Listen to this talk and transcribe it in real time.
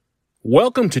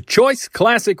Welcome to Choice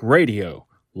Classic Radio.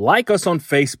 Like us on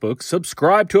Facebook,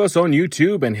 subscribe to us on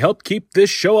YouTube, and help keep this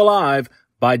show alive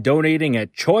by donating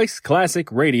at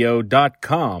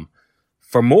choiceclassicradio.com.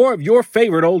 For more of your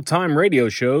favorite old-time radio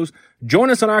shows, join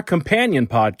us on our companion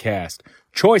podcast,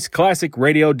 Choice Classic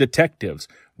Radio Detectives,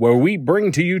 where we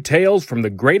bring to you tales from the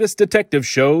greatest detective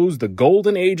shows the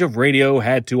golden age of radio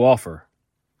had to offer.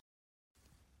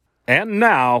 And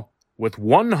now, with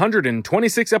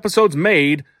 126 episodes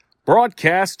made,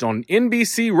 broadcast on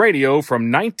NBC Radio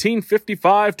from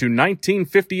 1955 to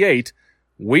 1958,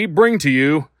 we bring to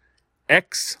you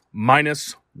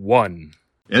X-1.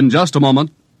 In just a moment,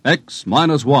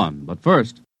 X-1. But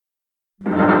first...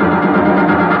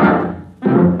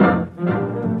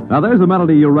 Now there's a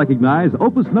melody you'll recognize,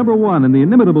 Opus number 1 in the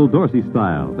inimitable Dorsey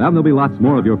style. Then there'll be lots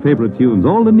more of your favorite tunes,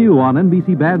 old and new, on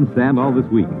NBC Bandstand all this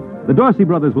week. The Dorsey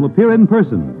brothers will appear in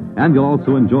person, and you'll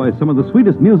also enjoy some of the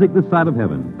sweetest music this side of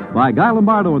heaven by Guy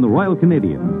Lombardo and the Royal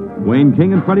Canadians. Wayne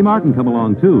King and Freddie Martin come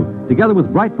along, too, together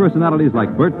with bright personalities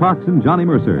like Bert Parks and Johnny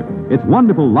Mercer. It's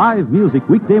wonderful live music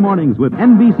weekday mornings with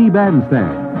NBC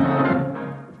Bandstand.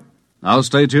 Now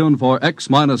stay tuned for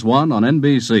X-1 on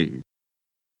NBC.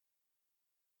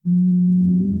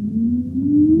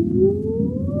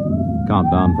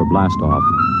 Countdown for blast-off.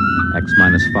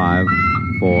 X-5,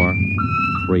 4,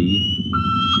 3,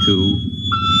 2,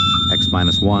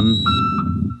 X-1,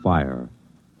 fire.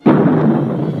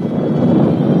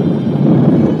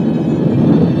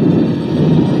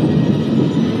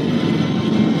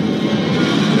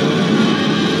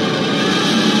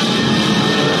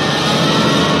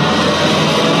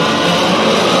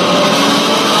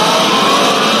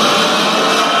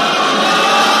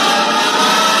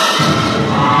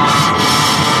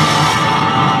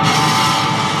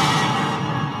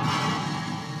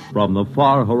 From the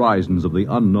far horizons of the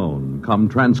unknown come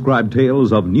transcribed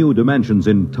tales of new dimensions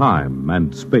in time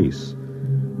and space.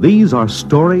 These are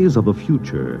stories of the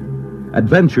future,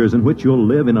 adventures in which you'll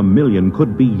live in a million,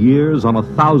 could be years, on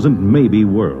 1,000 maybe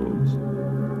worlds.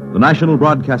 The National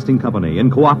Broadcasting Company, in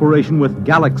cooperation with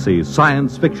Galaxy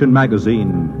Science Fiction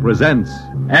Magazine, presents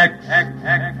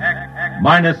X-1.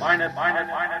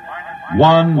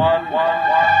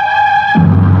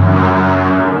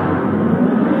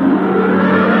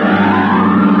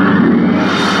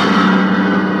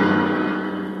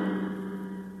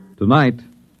 Tonight,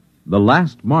 The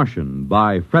Last Martian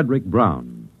by Frederick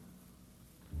Brown.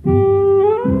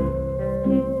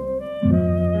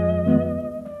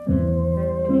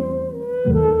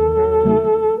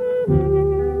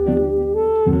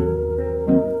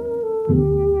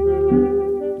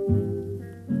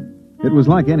 It was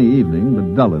like any evening,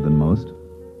 but duller than most.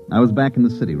 I was back in the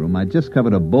city room. I'd just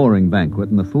covered a boring banquet,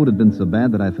 and the food had been so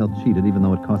bad that I felt cheated, even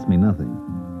though it cost me nothing.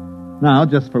 Now,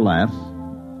 just for laughs,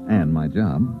 and my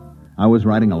job, I was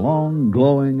writing a long,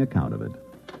 glowing account of it.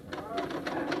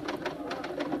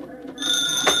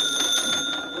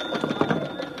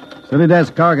 City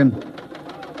desk, Corrigan.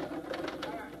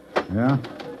 Yeah?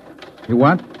 You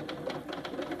what?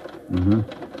 Mm-hmm.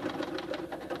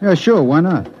 Yeah, sure, why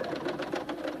not?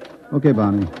 Okay,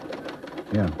 Bonnie.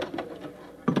 Yeah.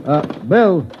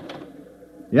 Bill.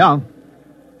 Yeah?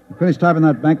 You finished typing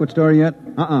that banquet story yet?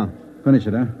 Finish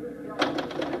it, huh?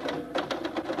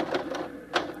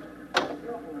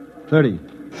 30.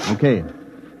 Okay.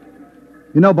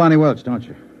 You know Barney Welch, don't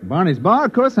you? Barney's bar?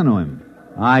 Of course I know him.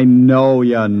 I know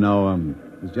you know him.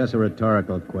 It's just a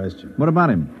rhetorical question. What about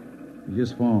him? He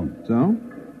just phoned. So?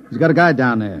 He's got a guy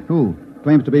down there. Who?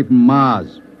 Claims to be from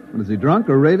Mars. What, is he drunk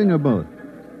or raving or both?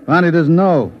 Barney doesn't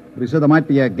know, but he said there might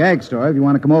be a gag story if you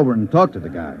want to come over and talk to the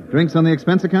guy. Drinks on the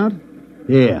expense account?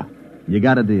 Yeah. You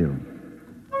got a deal.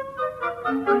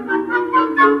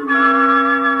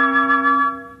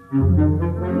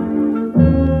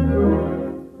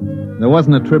 There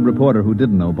wasn't a Trib reporter who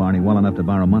didn't know Barney well enough to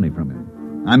borrow money from him.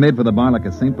 I made for the bar like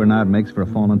a St. Bernard makes for a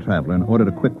fallen traveler and ordered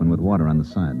a quick one with water on the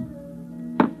side.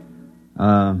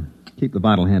 Keep the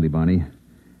bottle handy, Barney.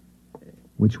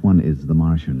 Which one is the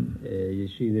Martian? You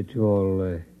see the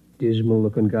tall,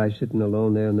 dismal-looking guy sitting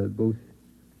alone there in the booth?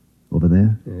 Over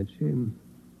there? That's him.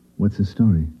 What's his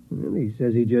story? Well, he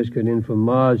says he just got in from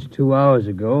Mars 2 hours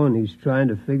ago, and he's trying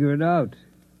to figure it out.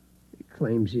 He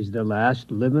claims he's the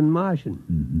last living Martian.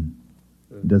 Mm-hmm.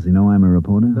 Does he know I'm a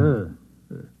reporter?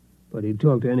 But he'd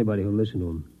talk to anybody who'll listen to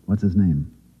him. What's his name?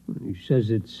 He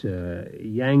says it's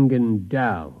Yangan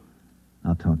Dow.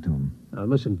 I'll talk to him. Now,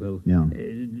 listen, Bill. Yeah.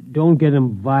 Don't get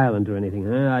him violent or anything,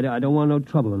 huh? I don't want no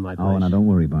trouble in my place. Oh, now don't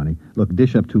worry, Barney. Look,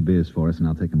 dish up 2 beers for us, and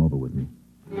I'll take him over with me.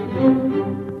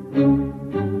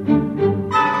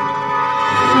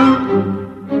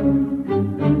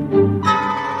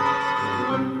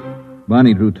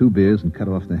 Barney drew 2 beers and cut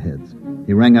off their heads.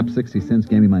 He rang up 60 cents,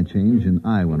 gave me my change, and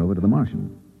I went over to the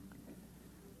Martian.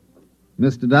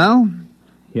 Mr. Dow,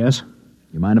 Yes?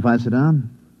 you mind if I sit down?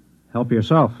 Help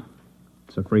yourself.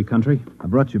 It's a free country. I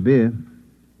brought you beer.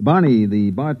 Barney,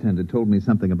 the bartender, told me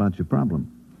something about your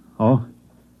problem. Oh?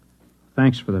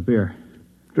 Thanks for the beer.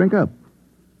 Drink up.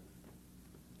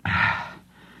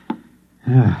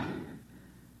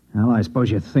 Well, I suppose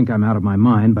you think I'm out of my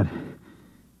mind, but,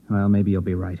 well, maybe you'll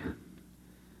be right.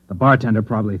 The bartender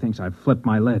probably thinks I've flipped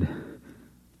my lid.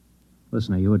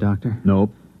 Listen, are you a doctor?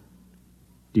 Nope.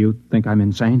 Do you think I'm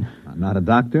insane? I'm not a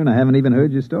doctor, and I haven't even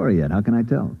heard your story yet. How can I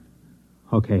tell?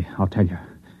 Okay, I'll tell you.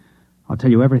 I'll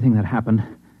tell you everything that happened.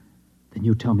 Then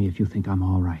you tell me if you think I'm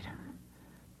all right.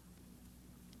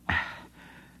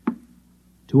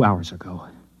 2 hours ago,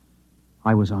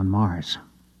 I was on Mars.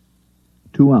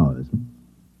 2 hours.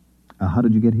 How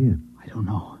did you get here? I don't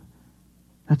know.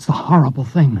 That's the horrible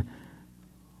thing.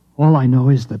 All I know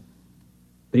is that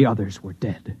the others were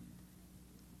dead.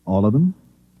 All of them?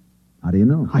 How do you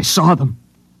know? I saw them.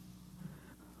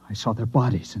 I saw their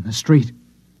bodies in the street.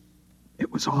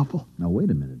 It was awful. Now,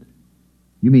 wait a minute.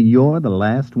 You mean you're the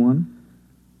last one?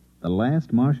 The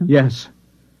last Martian? Yes.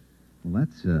 Well,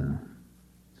 it's a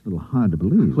little hard to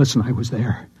believe. Listen, I was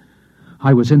there.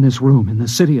 I was in this room in the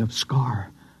city of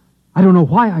Scar. I don't know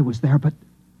why I was there, but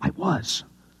I was.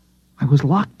 I was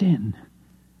locked in.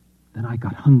 Then I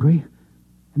got hungry,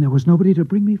 and there was nobody to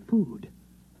bring me food.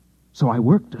 So I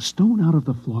worked a stone out of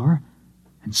the floor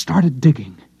and started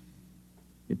digging.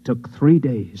 It took 3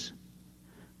 days.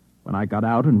 When I got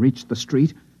out and reached the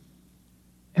street,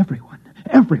 everyone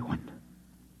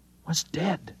was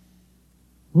dead,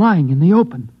 lying in the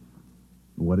open.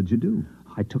 What did you do?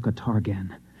 I took a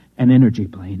Targan, an energy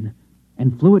plane,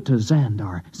 and flew it to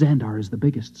Xandar. Xandar is the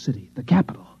biggest city, the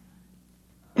capital.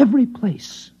 Every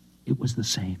place, it was the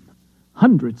same.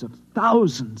 Hundreds of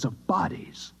thousands of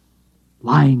bodies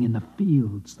lying in the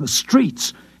fields, the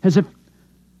streets, as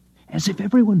if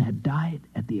everyone had died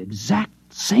at the exact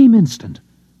same instant.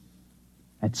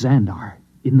 At Xandar,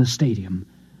 in the stadium.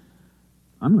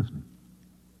 I'm listening.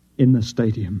 In the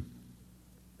stadium,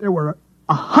 there were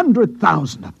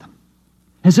 100,000 of them.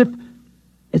 As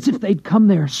if they'd come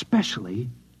there specially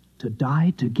to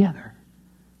die together.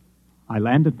 I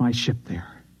landed my ship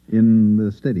there. In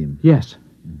the stadium? Yes.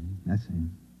 I see.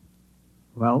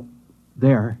 Well,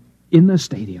 there, in the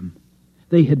stadium,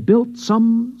 they had built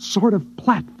some sort of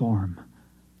platform.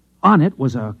 On it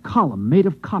was a column made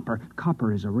of copper.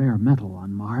 Copper is a rare metal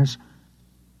on Mars.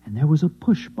 And there was a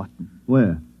push button.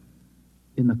 Where?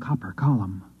 In the copper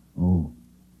column. Oh.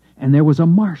 And there was a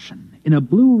Martian in a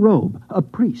blue robe, a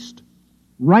priest,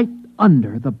 right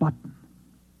under the button.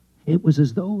 It was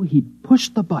as though he'd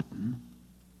pushed the button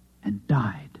and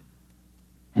died.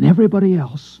 And everybody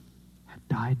else had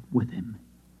died with him.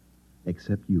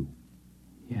 Except you.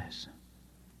 Yes.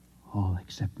 All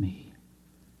except me.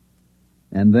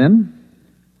 And then?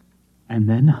 And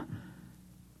then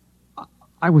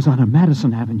I was on a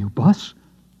Madison Avenue bus,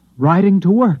 riding to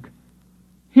work,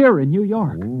 here in New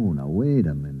York. Oh, now wait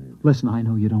a minute. Listen, I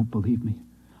know you don't believe me.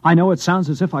 I know it sounds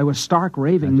as if I was stark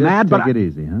raving mad, but take it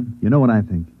easy, huh? You know what I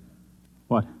think?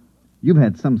 What? You've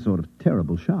had some sort of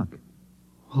terrible shock.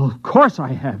 Well, of course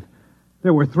I have.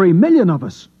 There were 3 million of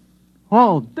us,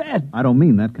 all dead. I don't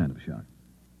mean that kind of shock.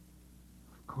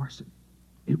 Of course,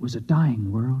 it was a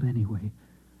dying world anyway.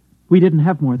 We didn't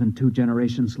have more than 2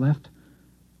 generations left.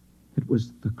 It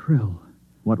was the krill.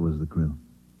 What was the krill?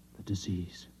 The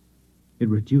disease. It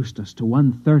reduced us to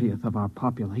 1/30th of our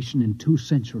population in 2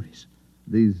 centuries.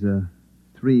 These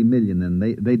 3 million, then,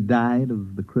 they died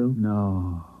of the krill?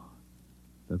 No.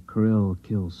 The krill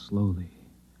kills slowly.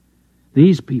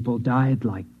 These people died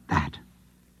like that,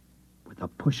 with a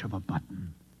push of a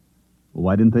button.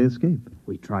 Why didn't they escape?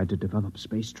 We tried to develop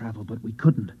space travel, but we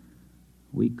couldn't.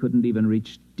 We couldn't even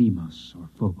reach Deimos or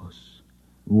Phobos.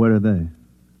 Where are they?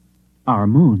 Our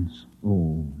moons.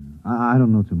 Oh, I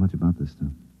don't know too much about this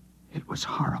stuff. It was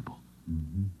horrible.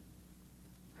 Mm-hmm.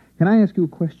 Can I ask you a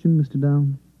question, Mr.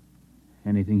 Down?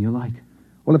 Anything you like.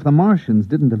 Well, if the Martians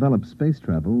didn't develop space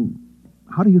travel,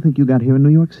 how do you think you got here in New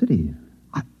York City?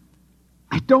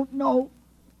 I don't know.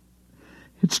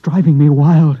 It's driving me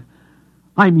wild.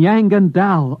 I'm Yangan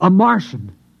Dal, a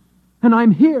Martian. And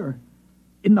I'm here,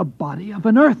 in the body of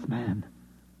an Earthman.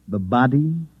 The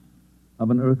body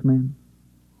of an Earthman?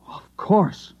 Of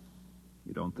course.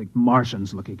 You don't think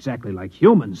Martians look exactly like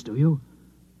humans, do you?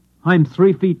 I'm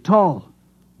 3 feet tall,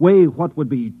 weigh what would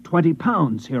be 20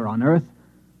 pounds here on Earth.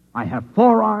 I have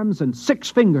 4 arms and 6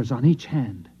 fingers on each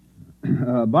hand.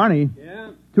 Barney?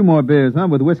 Yeah? 2 more beers, huh,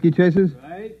 with whiskey chasers?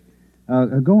 Right.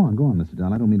 Go on, Mr.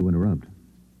 Dahl. I don't mean to interrupt.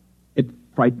 It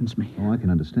frightens me. Oh, I can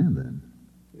understand that.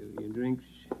 Your drinks.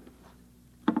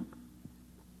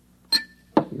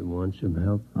 You want some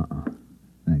help?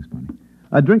 Thanks, Barney.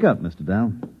 Drink up, Mr.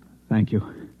 Dahl. Thank you.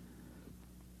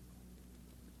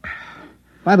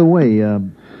 By the way,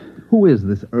 who is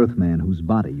this Earthman whose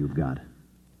body you've got?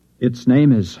 Its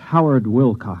name is Howard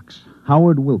Wilcox.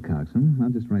 Howard Wilcox, I'll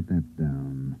just write that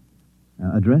down.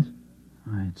 Address?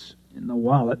 It's in the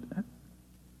wallet.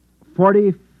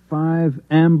 45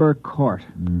 Amber Court.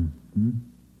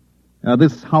 Mm-hmm.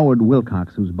 This Howard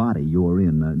Wilcox whose body you're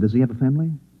in, does he have a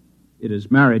family? It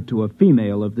is married to a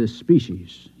female of this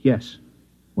species, yes.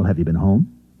 Well, have you been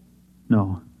home?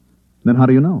 No. Then how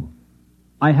do you know?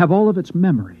 I have all of its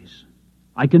memories.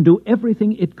 I can do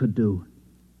everything it could do.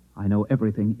 I know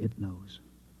everything it knows.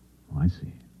 Oh, I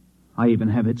see. I even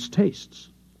have its tastes.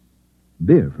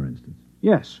 Beer, for instance?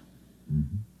 Yes.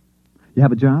 Mm-hmm. You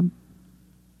have a job?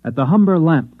 At the Humber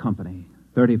Lamp Company,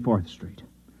 34th Street.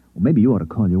 Well, maybe you ought to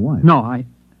call your wife. No,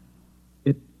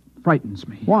 It frightens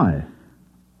me. Why?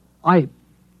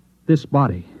 This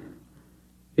body,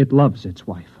 it loves its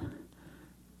wife.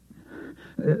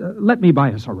 Let me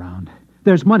buy us a round.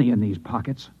 There's money in these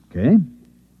pockets. Okay.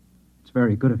 It's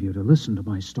very good of you to listen to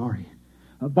my story.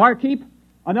 Barkeep,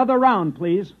 another round,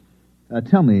 please.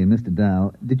 Tell me, Mr.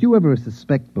 Dahl, did you ever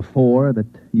suspect before that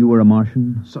you were a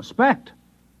Martian? Suspect?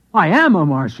 I am a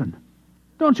Martian.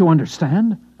 Don't you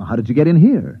understand? Well, how did you get in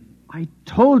here? I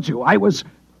told you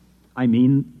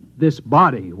this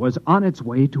body was on its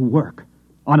way to work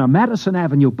on a Madison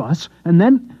Avenue bus, and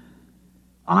then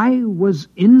I was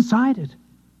inside it.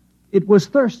 It was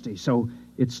thirsty, so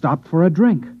it stopped for a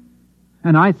drink.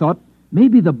 And I thought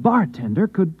maybe the bartender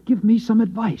could give me some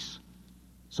advice.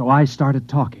 So I started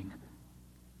talking.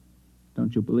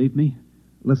 Don't you believe me?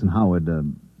 Listen, Howard,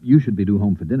 you should be due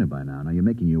home for dinner by now. Now, you're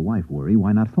making your wife worry.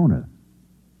 Why not phone her?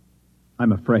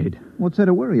 I'm afraid. What's there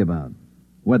to worry about?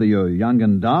 Whether you're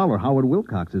Young Dahl or Howard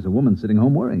Wilcox, there's a woman sitting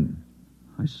home worrying.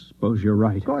 I suppose you're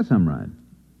right. Of course I'm right.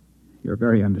 You're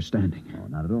very understanding. Oh,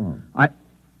 not at all.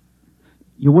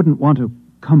 You wouldn't want to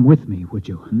come with me, would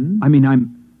you? Hmm? I mean,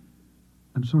 I'm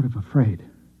sort of afraid.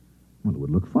 Well, it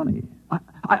would look funny.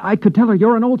 I could tell her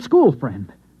you're an old school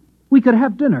friend. We could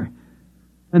have dinner.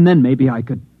 And then maybe I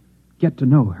could get to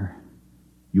know her.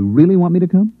 You really want me to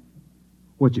come?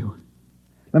 Would you?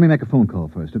 Let me make a phone call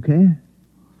first, okay?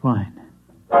 Fine.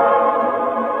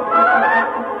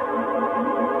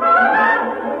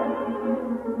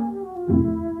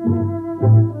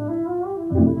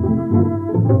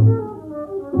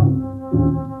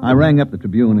 I rang up the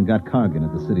Tribune and got Cargan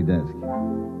at the city desk.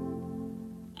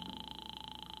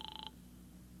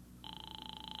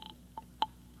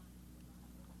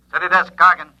 City desk,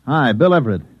 Cargan. Hi, Bill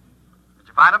Everett. Did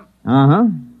you find him? Uh-huh.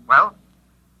 Well,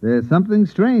 There's something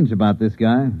strange about this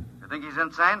guy. you think he's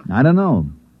insane? I don't know.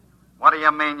 What do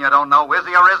you mean you don't know? Is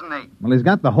he or isn't he? Well, he's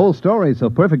got the whole story so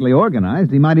perfectly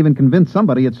organized, he might even convince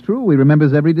somebody it's true. He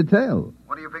remembers every detail.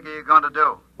 What do you figure you're going to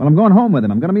do? Well, I'm going home with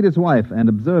him. I'm going to meet his wife and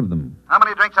observe them. How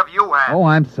many drinks have you had? Oh,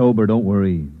 I'm sober. Don't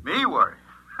worry. Me worry.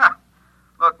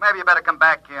 Look, maybe you better come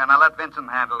back here and I'll let Vincent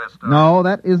handle this stuff. No,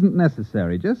 that isn't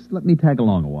necessary. Just let me tag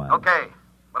along a while. Okay.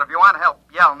 But if you want help,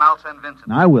 yell and I'll send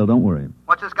Vincent. I will. Don't worry.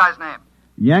 What's this guy's name?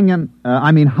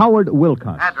 Howard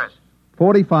Wilcox. Address.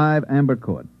 45 Amber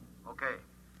Court. Okay.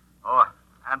 Oh,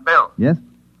 and Bill, Yes?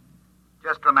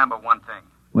 just remember one thing.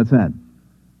 What's that?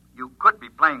 You could be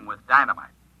playing with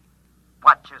dynamite.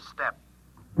 Watch your step.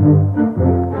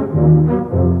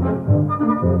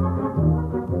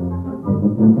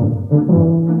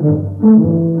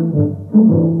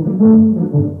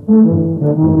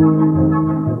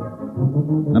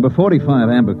 Number 45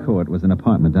 Amber Court was an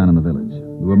apartment down in the village.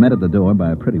 We were met at the door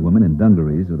by a pretty woman in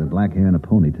dungarees with her black hair and a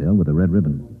ponytail with a red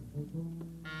ribbon.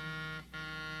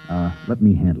 Let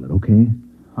me handle it, okay?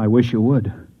 I wish you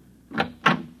would.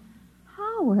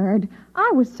 Howard,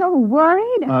 I was so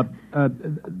worried.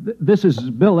 This is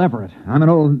Bill Everett. I'm an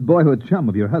old boyhood chum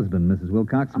of your husband, Mrs.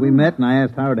 Wilcox. We met, and I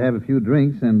asked Howard to have a few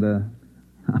drinks, and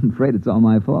I'm afraid it's all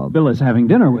my fault. Bill is having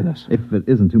dinner with us. If it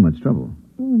isn't too much trouble.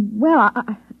 Well,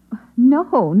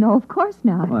 no, of course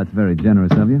not. Well, that's very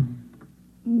generous of you.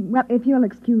 Well, if you'll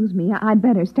excuse me, I'd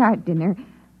better start dinner.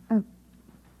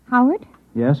 Howard,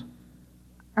 Yes?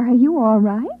 are you all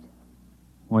right?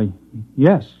 Why,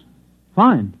 yes.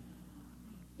 Fine.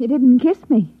 You didn't kiss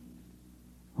me.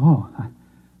 Oh,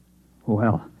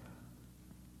 well.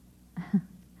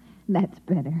 That's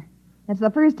better. That's the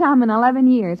first time in 11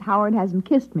 years Howard hasn't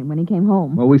kissed me when he came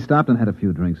home. Well, we stopped and had a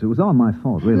few drinks. It was all my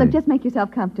fault, really. Look, just make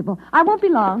yourself comfortable. I won't be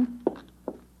long.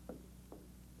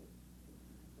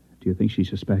 Do you think she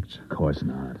suspects? Of course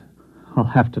not. I'll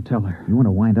have to tell her. You want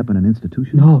to wind up in an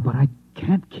institution? No, but I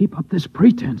can't keep up this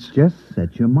pretense. Just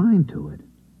set your mind to it.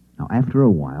 Now, after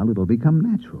a while, it'll become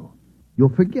natural. You'll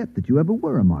forget that you ever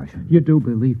were a Martian. You do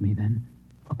believe me, then,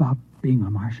 about being a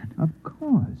Martian? Of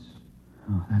course.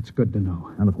 Oh, that's good to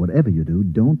know. Now, look, whatever you do,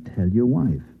 don't tell your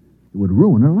wife. It would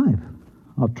ruin her life.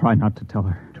 I'll try not to tell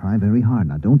her. Try very hard.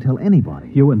 Now, don't tell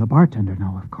anybody. You and the bartender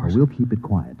know, of course. Oh, we'll keep it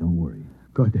quiet. Don't worry.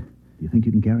 Good. Do you think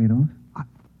you can carry it off?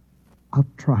 I'll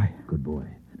try. Good boy.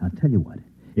 Now, tell you what.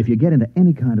 If you get into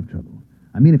any kind of trouble,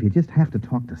 I mean, if you just have to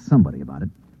talk to somebody about it,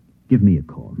 give me a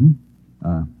call,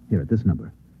 Here, at this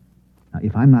number. Now,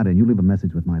 if I'm not in, you leave a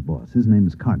message with my boss. His name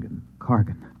is Cargan.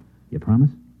 Cargan. You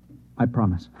promise? I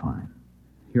promise. Fine.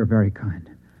 You're very kind.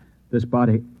 This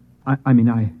body...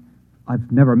 I've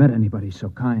never met anybody so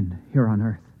kind here on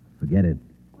Earth. Forget it.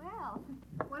 Well,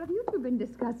 what have you two been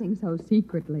discussing so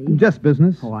secretly? Just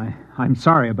business. Oh, I'm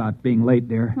sorry about being late,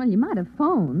 dear. Well, you might have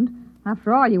phoned.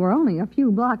 After all, you were only a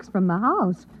few blocks from the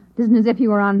house. It isn't as if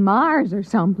you were on Mars or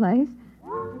someplace.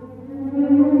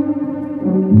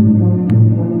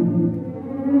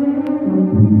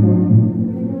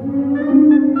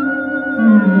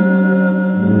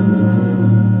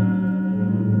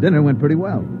 Dinner went pretty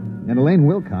well, and Elaine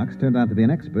Wilcox turned out to be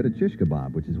an expert at shish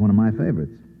kebab, which is one of my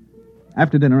favorites.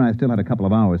 After dinner, I still had a couple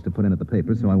of hours to put in at the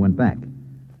paper, so I went back.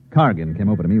 Cargan came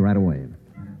over to me right away.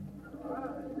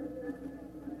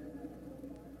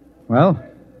 Well?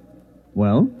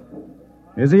 Well?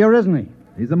 Is he or isn't he?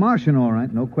 He's a Martian, all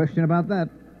right. No question about that.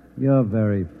 You're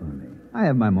very funny. I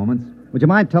have my moments. Would you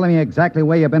mind telling me exactly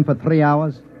where you've been for 3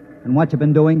 hours? And what you've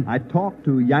been doing? I talked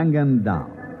to Yangan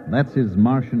Dao. That's his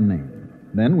Martian name.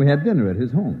 Then we had dinner at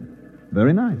his home.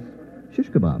 Very nice. Shish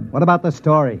kebab. What about the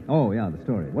story? Oh, yeah, the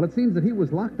story. Well, it seems that he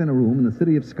was locked in a room in the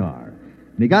city of Scar.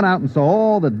 And he got out and saw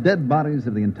all the dead bodies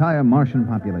of the entire Martian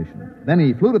population. Then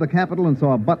he flew to the Capitol and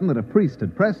saw a button that a priest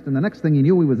had pressed, and the next thing he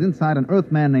knew, he was inside an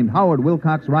Earthman named Howard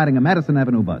Wilcox riding a Madison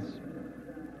Avenue bus.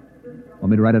 Want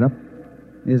me to write it up?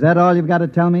 Is that all you've got to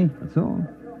tell me? That's all.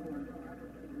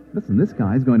 Listen, this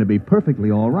guy's going to be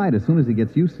perfectly all right as soon as he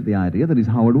gets used to the idea that he's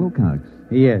Howard Wilcox.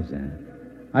 He is,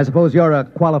 I suppose you're a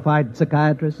qualified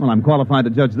psychiatrist? Well, I'm qualified to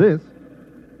judge this.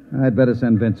 I'd better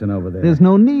send Vincent over there. There's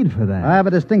no need for that. I have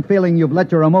a distinct feeling you've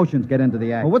let your emotions get into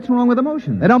the act. Well, what's wrong with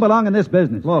emotions? They don't belong in this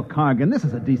business. Look, Cargan, this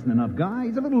is a decent enough guy.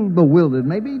 He's a little bewildered,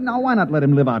 maybe. Now, why not let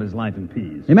him live out his life in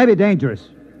peace? He may be dangerous.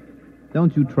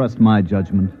 Don't you trust my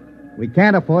judgment? We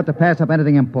can't afford to pass up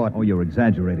anything important. Oh, you're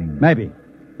exaggerating. Maybe.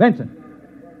 Vincent.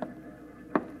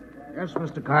 Yes,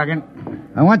 Mr. Cargan.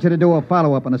 I want you to do a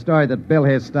follow-up on a story that Bill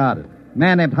has started. A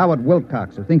man named Howard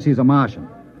Wilcox who thinks he's a Martian.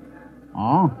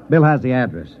 Oh? Bill has the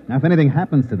address. Now, if anything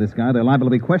happens to this guy, there are liable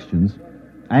to be questions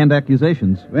and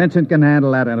accusations. Vincent can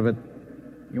handle that end of it.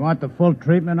 You want the full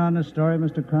treatment on this story,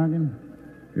 Mr. Cargan?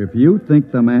 If you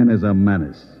think the man is a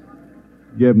menace,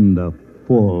 give him the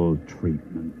full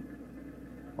treatment.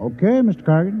 Okay, Mr.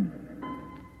 Cargan.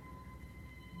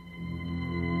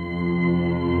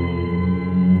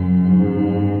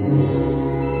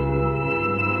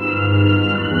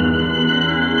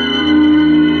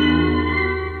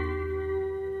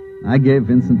 I gave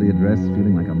Vincent the address,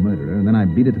 feeling like a murderer, and then I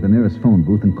beat it to the nearest phone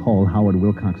booth and called Howard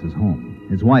Wilcox's home.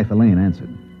 His wife, Elaine, answered.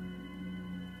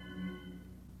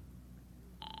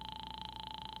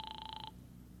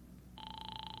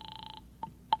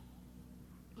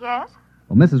 Yes?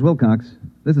 Well, Mrs. Wilcox,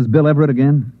 this is Bill Everett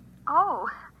again. Oh,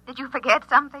 did you forget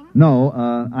something? No,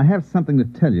 I have something to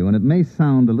tell you, and it may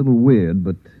sound a little weird,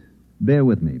 but bear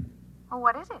with me. Oh,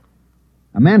 what is it?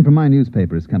 A man from my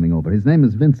newspaper is coming over. His name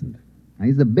is Vincent. Now,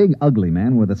 he's a big, ugly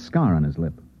man with a scar on his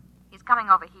lip. He's coming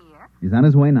over here? He's on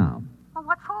his way now. Well,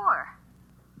 what for?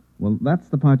 Well, that's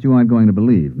the part you aren't going to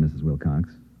believe, Mrs.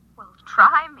 Wilcox. Well,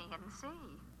 try me and see.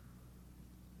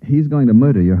 He's going to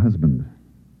murder your husband.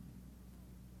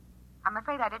 I'm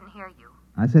afraid I didn't hear you.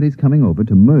 I said he's coming over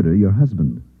to murder your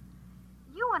husband.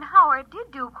 You and Howard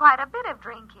did do quite a bit of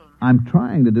drinking. I'm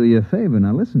trying to do you a favor.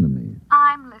 Now, listen to me.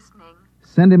 I'm listening.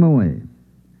 Send him away.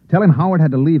 Tell him Howard had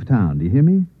to leave town. Do you hear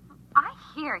me? I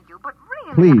hear you, but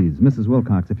really... Please, Mrs.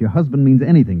 Wilcox, if your husband means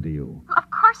anything to you. Well,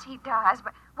 of course he does,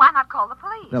 but why not call the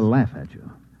police? They'll laugh at you.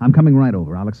 I'm coming right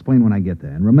over. I'll explain when I get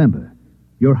there. And remember,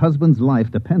 your husband's life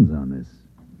depends on this.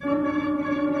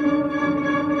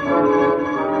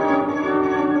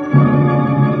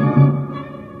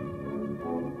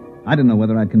 I didn't know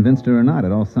whether I'd convinced her or not.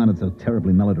 It all sounded so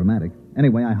terribly melodramatic.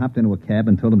 Anyway, I hopped into a cab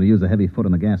and told him to use a heavy foot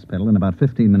on the gas pedal, and about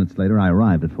 15 minutes later, I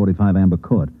arrived at 45 Amber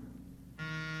Court.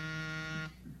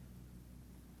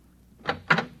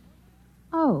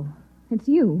 Oh, it's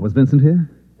you. Was Vincent here?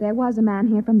 There was a man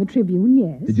here from the Tribune,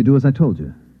 yes. Did you do as I told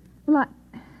you? Well,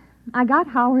 I got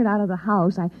Howard out of the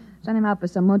house. I sent him out for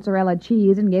some mozzarella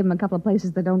cheese and gave him a couple of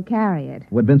places that don't carry it.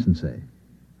 What'd Vincent say?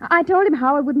 I told him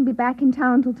Howard wouldn't be back in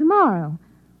town till tomorrow.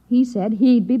 He said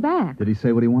he'd be back. Did he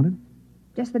say what he wanted?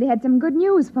 Just that he had some good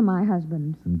news for my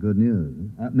husband. Some good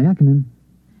news. May I come in?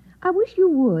 I wish you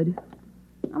would.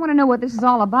 I want to know what this is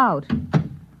all about.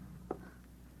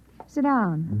 Sit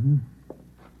down. Mm-hmm.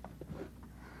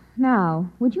 Now,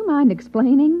 would you mind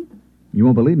explaining? You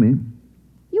won't believe me.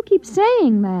 You keep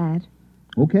saying that.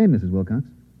 Okay, Mrs. Wilcox.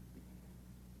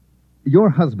 Your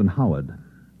husband, Howard,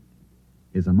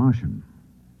 is a Martian.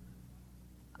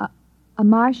 A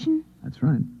Martian? That's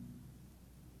right.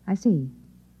 I see.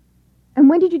 And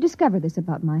when did you discover this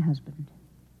about my husband?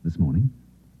 This morning.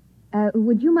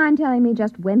 Would you mind telling me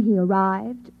just when he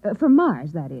arrived? From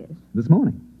Mars, that is. This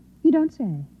morning. You don't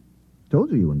say.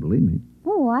 Told you wouldn't believe me.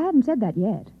 Oh, I hadn't said that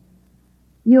yet.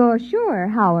 You're sure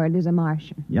Howard is a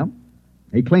Martian? Yep.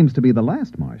 He claims to be the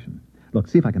last Martian. Look,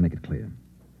 see if I can make it clear.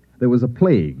 There was a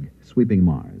plague sweeping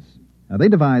Mars. Now, they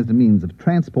devised a means of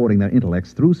transporting their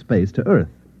intellects through space to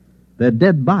Earth. Their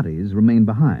dead bodies remained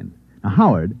behind. Now,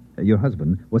 Howard, your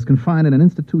husband, was confined in an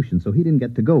institution, so he didn't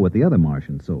get to go with the other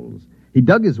Martian souls. He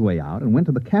dug his way out and went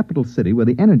to the capital city where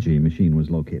the energy machine was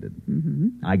located.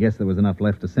 Mm-hmm. I guess there was enough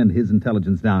left to send his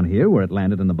intelligence down here, where it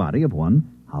landed in the body of one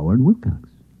Howard Wilcox.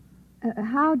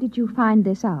 How did you find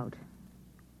this out?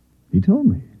 He told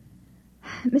me.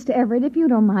 Mr. Everett, if you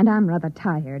don't mind, I'm rather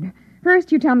tired.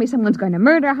 First you tell me someone's going to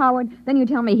murder Howard, then you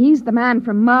tell me he's the man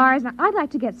from Mars. Now, I'd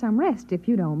like to get some rest, if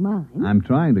you don't mind. I'm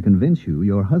trying to convince you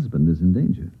your husband is in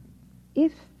danger.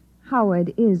 If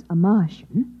Howard is a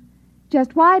Martian,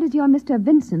 just why does your Mr.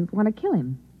 Vincent want to kill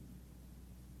him?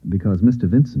 Because Mr.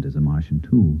 Vincent is a Martian,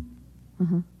 too.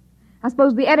 Uh-huh. I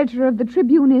suppose the editor of the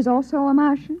Tribune is also a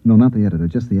Martian? No, not the editor,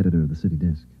 just the editor of the city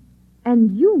desk.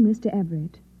 And you, Mr.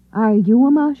 Everett, are you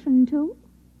a Martian, too?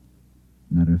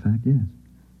 Matter of fact, yes.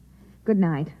 Good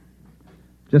night.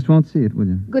 Just won't see it, will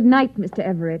you? Good night, Mr.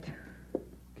 Everett.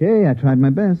 Okay, I tried my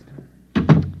best.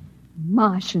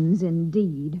 Martians,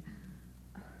 indeed.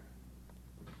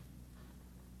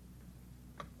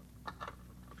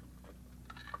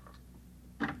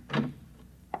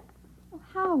 Oh,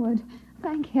 Howard,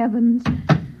 thank heavens.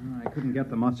 I couldn't get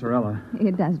the mozzarella.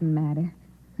 It doesn't matter.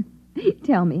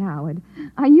 Tell me, Howard,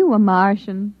 are you a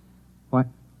Martian? What?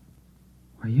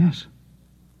 Why, yes.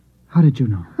 How did you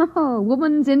know? Oh,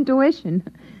 woman's intuition.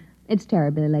 It's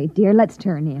terribly late, dear. Let's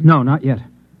turn in. No, not yet.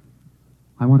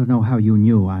 I want to know how you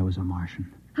knew I was a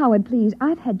Martian. Howard, please,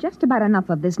 I've had just about enough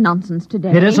of this nonsense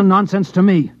today. It isn't nonsense to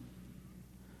me.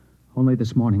 Only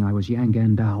this morning I was Yang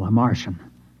Gandal, a Martian.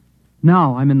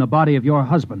 Now I'm in the body of your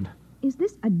husband. Is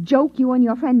this a joke you and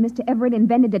your friend Mr. Everett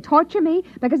invented to torture me?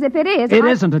 Because if it is... It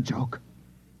isn't a joke.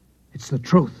 It's the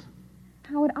truth.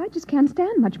 Howard, I just can't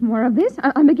stand much more of this.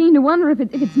 I'm beginning to wonder if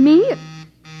it's me.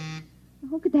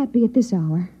 Who could that be at this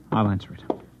hour? I'll answer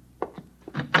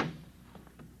it.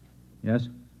 Yes?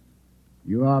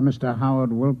 You are Mr.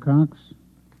 Howard Wilcox?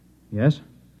 Yes?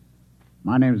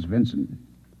 My name's Vincent.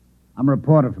 I'm a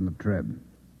reporter from the Trib.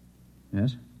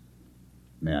 Yes?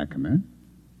 May I come in?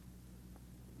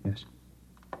 Yes.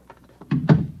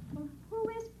 Who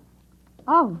is...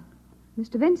 Oh,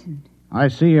 Mr. Vincent. I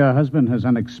see your husband has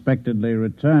unexpectedly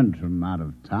returned from out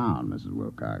of town, Mrs.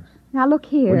 Wilcox. Now, look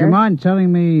here. Would you mind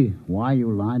telling me why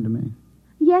you lied to me?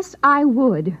 Yes, I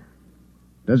would.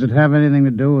 Does it have anything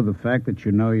to do with the fact that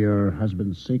you know your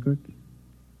husband's secret?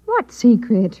 What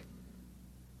secret?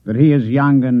 That he is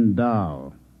Yang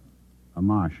Gandal, a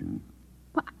Martian.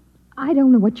 I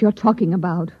don't know what you're talking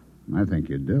about. I think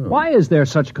you do. Why is there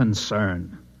such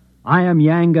concern? I am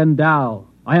Yang Gandal.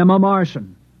 I am a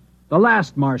Martian. The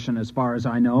last Martian, as far as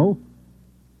I know.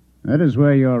 That is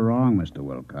where you're wrong, Mr.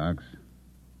 Wilcox.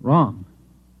 Wrong?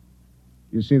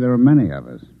 You see, there are many of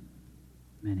us.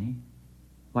 Many?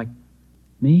 Like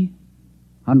me?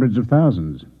 Hundreds of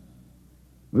thousands.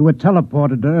 We were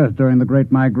teleported to Earth during the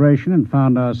Great Migration and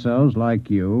found ourselves, like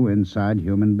you, inside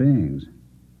human beings.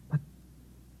 But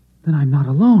then I'm not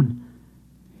alone.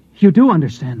 You do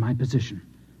understand my position.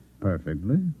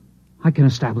 Perfectly. I can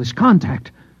establish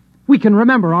contact. We can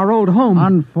remember our old home.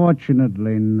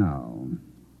 Unfortunately, no.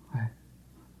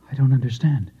 I don't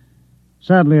understand.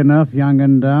 Sadly enough, young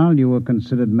Gandal, you were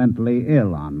considered mentally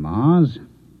ill on Mars.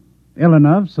 Ill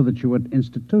enough so that you were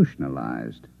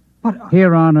institutionalized. But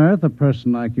here on Earth, a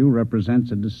person like you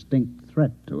represents a distinct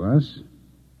threat to us.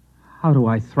 How do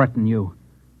I threaten you?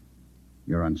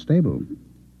 You're unstable.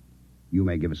 You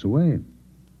may give us away.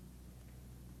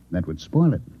 That would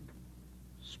spoil it.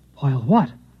 Spoil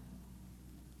what?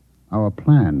 Our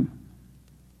plan.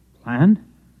 Plan?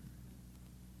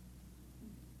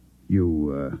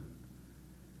 You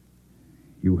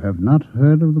You have not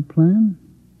heard of the plan?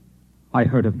 I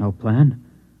heard of no plan.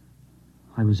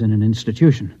 I was in an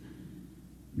institution.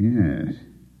 Yes.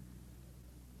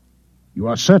 You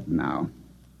are certain now?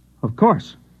 Of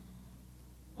course.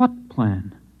 What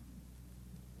plan?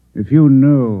 If you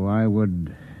knew, I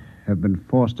would have been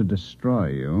forced to destroy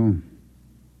you.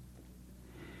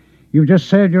 You've just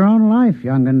saved your own life,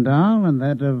 young and Dahl, and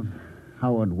that of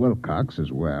Howard Wilcox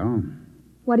as well.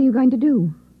 What are you going to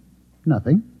do?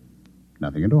 Nothing.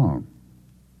 Nothing at all.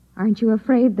 Aren't you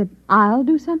afraid that I'll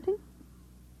do something?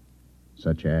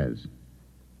 Such as?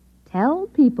 Tell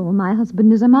people my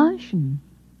husband is a Martian.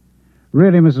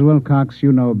 Really, Mrs. Wilcox,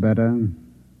 you know better.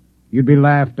 You'd be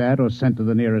laughed at or sent to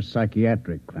the nearest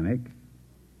psychiatric clinic.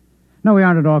 No, we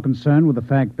aren't at all concerned with the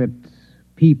fact that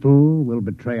people will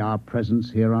betray our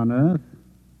presence here on Earth.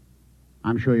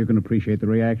 I'm sure you can appreciate the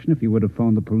reaction if you were to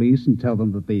phone the police and tell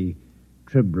them that the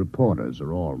Trib reporters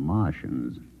are all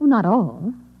Martians. Well, not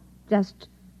all. Just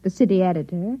the city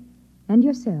editor and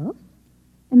yourself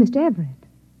and Mr. Everett.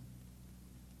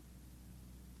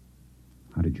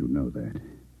 How did you know that?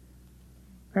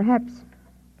 Perhaps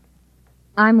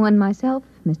I'm one myself,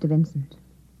 Mr. Vincent.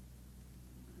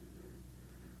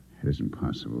 It isn't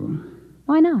possible.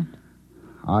 Why not?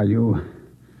 Are you?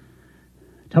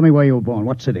 Tell me where you were born.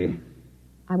 What city?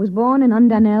 I was born in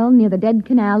Undunell near the dead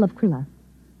canal of Krilla.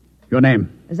 Your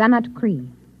name? Zanat Cree.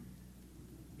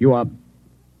 You are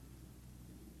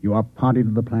party to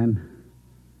the plan?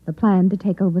 The plan to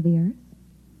take over the Earth?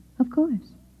 Of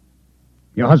course.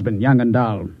 Your husband, young and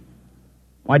Dahl.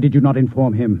 Why did you not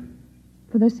inform him?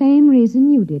 For the same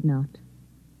reason you did not.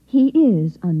 He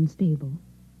is unstable.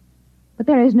 But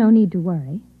there is no need to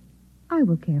worry. I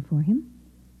will care for him.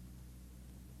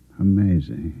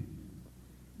 Amazing.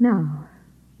 Now,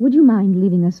 would you mind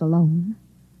leaving us alone?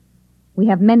 We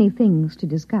have many things to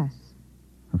discuss.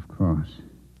 Of course.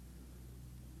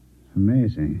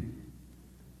 Amazing.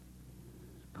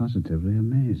 It's positively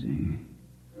amazing.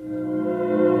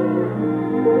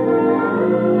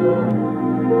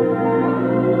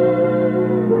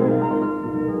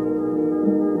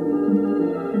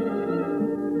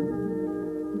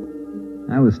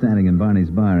 I was standing in Barney's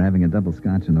bar having a double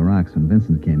scotch on the rocks when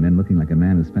Vincent came in looking like a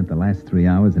man who spent the last 3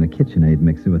 hours in a KitchenAid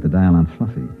mixer with the dial on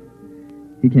Fluffy.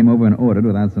 He came over and ordered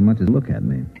without so much as a look at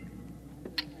me.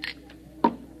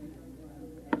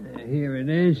 Here it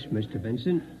is, Mr.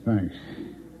 Vincent. Thanks.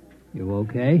 You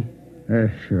okay?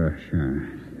 Sure.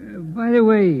 By the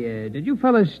way, did you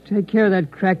fellas take care of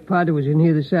that crackpot who was in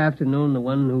here this afternoon, the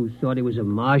one who thought he was a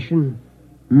Martian?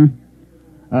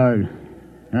 Sure.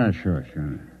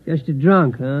 Just a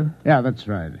drunk, huh? Yeah, that's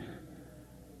right.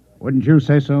 Wouldn't you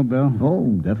say so, Bill? Oh,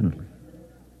 definitely.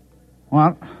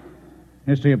 Well,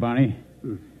 here's to you, Barney.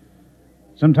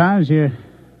 Sometimes you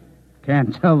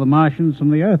can't tell the Martians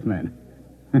from the Earthmen.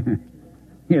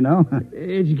 You know?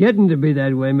 It's getting to be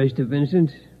that way, Mr.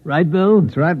 Vincent. Right, Bill?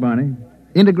 That's right, Barney.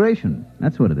 Integration.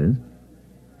 That's what it is.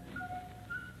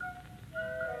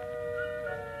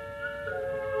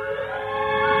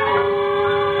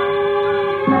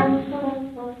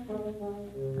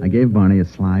 I gave Barney a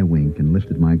sly wink and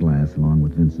lifted my glass along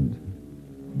with Vincent.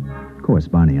 Of course,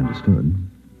 Barney understood.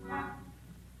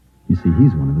 You see,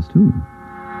 he's one of us, too.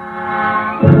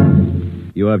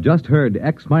 You have just heard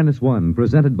X-1,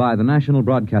 presented by the National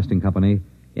Broadcasting Company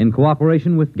in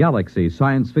cooperation with Galaxy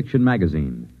Science Fiction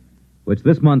Magazine, which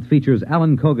this month features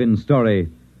Alan Cogan's story,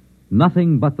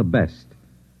 Nothing But the Best,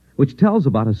 which tells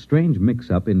about a strange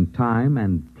mix-up in time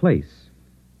and place.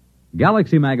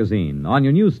 Galaxy Magazine, on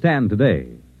your newsstand today.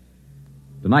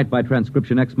 Tonight, by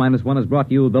transcription, X-1 has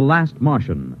brought you The Last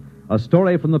Martian, a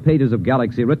story from the pages of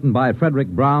Galaxy written by Frederick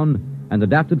Brown and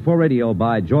adapted for radio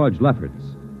by George Lefferts.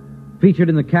 Featured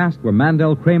in the cast were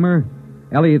Mandel Kramer,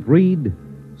 Elliot Reed,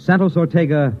 Santos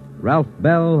Ortega, Ralph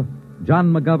Bell,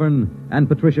 John McGovern, and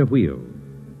Patricia Wheel.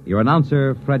 Your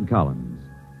announcer, Fred Collins.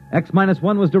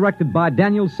 X-1 was directed by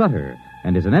Daniel Sutter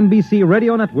and is an NBC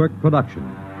Radio Network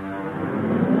production.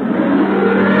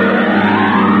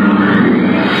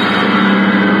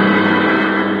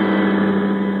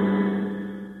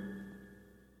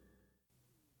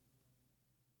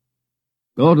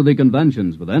 Go to the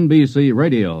conventions with NBC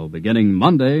Radio beginning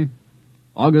Monday,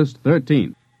 August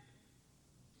 13th.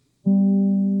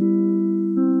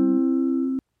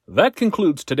 That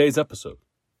concludes today's episode.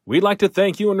 We'd like to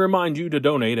thank you and remind you to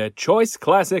donate at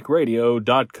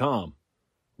choiceclassicradio.com.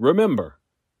 Remember,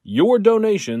 your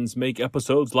donations make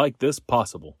episodes like this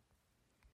possible.